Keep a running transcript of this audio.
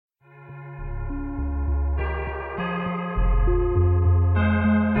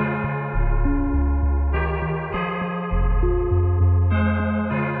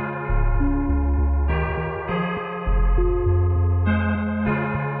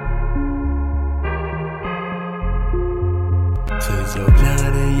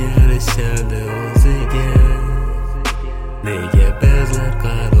Xijoblari yarashadi o'ziga, nega bizlar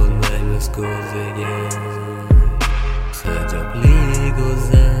qarolmaymiz ko'ziga? Xijobli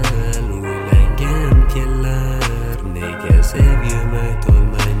go'zal uylangan kelar, nega sevgim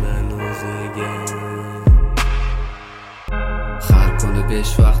aytolmayman o'ziga? Har kuni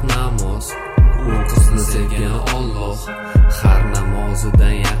 5 vaqt namoz, u qizni sevgan Alloh. Har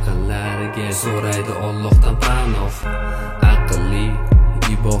namozidan yaqinlariga so'raydi Allohdan panoh. Aqlli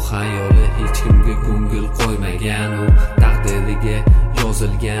ibo xayoli hech kimga ko'ngil qo'ymagan, u taqdiriga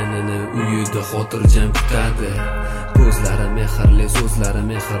yozilganini uyida xotirjam kutadi. Ko'zlari mehrli, so'zlari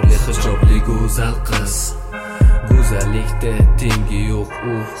mehrli, xijobli go'zal qiz. Go'zallikda tengi yo'q,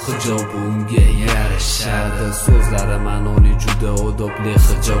 u hijobi unga yarashadi. So'zlari ma'noli, juda odobli,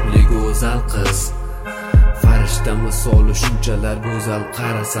 xijobli go'zal qiz. Farishta misoli shunchalar go'zal,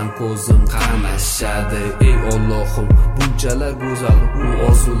 qarasam ko'zim qamashadi. Ey Allohim, bunchalar go'zal, u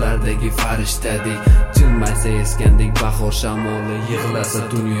orzulardagi farishtadek. Jilmaysa esgandek bahor shamoli, yig'lasa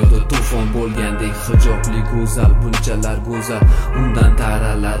dunyoda to'fon bo'lgandek. Xijobli go'zal, bunchalar go'zal, undan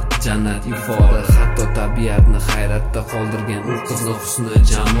taralar jannat ifori. Hatto tabiatni hayratda qoldirgan u qizni husni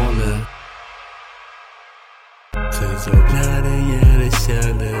jamoli. Xijoblari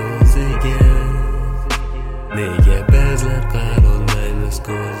yarashadi o'ziga, nega bizlar qarolmaymiz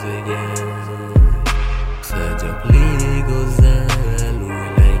ko'ziga? Xijobli go'zal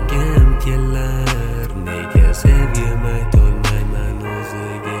uylangan kelar, nega sevgim aytolmayman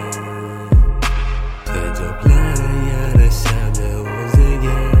o'ziga? Xijoblari yarashadi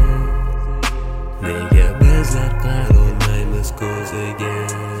o'ziga, nega bizlar qarolmaymiz ko'ziga?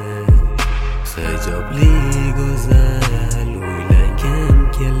 Xijobli go'zal uylangan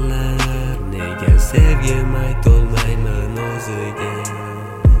kelar, nega sevgim aytolmayman o'ziga?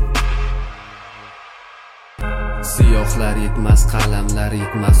 Siyohlar yetmas, qalamlar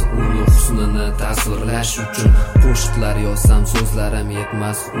yetmas, uni husnini tasvirlash uchun. Qo'shiqlar yozsam, so'zlarim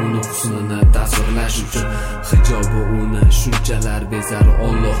yetmas, uni husnini tasvirlash uchun. Hijobi uni shunchalar bezar,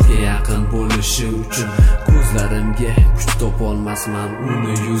 Allohga yaqin bo'lishi uchun. Ko'zlarimga kuch topolmasman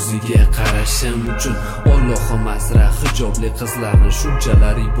uni yuziga qarashim uchun. Allohim asra hijobli qizlarni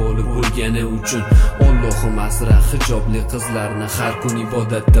shunchalar iboli bo'lgani uchun. Allohim asra hijobli qizlarni har kun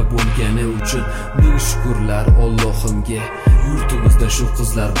ibodatda bo'lgani uchun. Ming shukrlar Allohimga, yurtimizda shu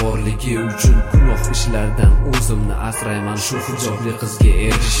qizlar borligi uchun. Gunoh ishlardan o'zimni asrayman shu hijobli qizga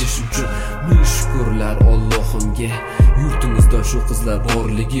erishish uchun. Ming shukrlar Allohimga, yurtimizda shu qizlar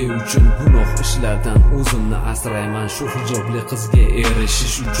borligi uchun. Gunoh ishlardan o'zimni asrayman shu hijobli qizga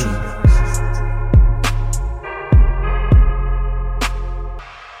erishish uchun.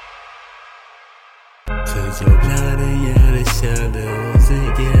 Xijoblari yarashadi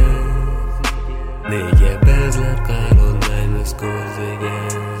o'ziga, nega bizlar qarolmaymiz ko'ziga?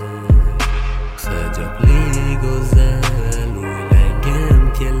 Xijobli go'zal uylangan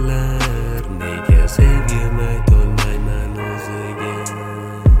kelar, nega sevgim aytolmayman o'ziga?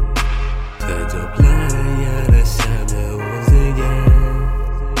 Xijoblari yarashadi o'ziga,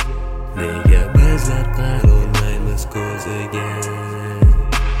 nega bizlar qarolmaymiz ko'ziga?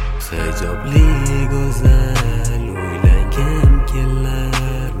 Xijobli go'zal uylangan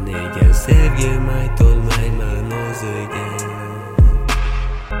kelar, nega sevgim aytolmayman o'ziga?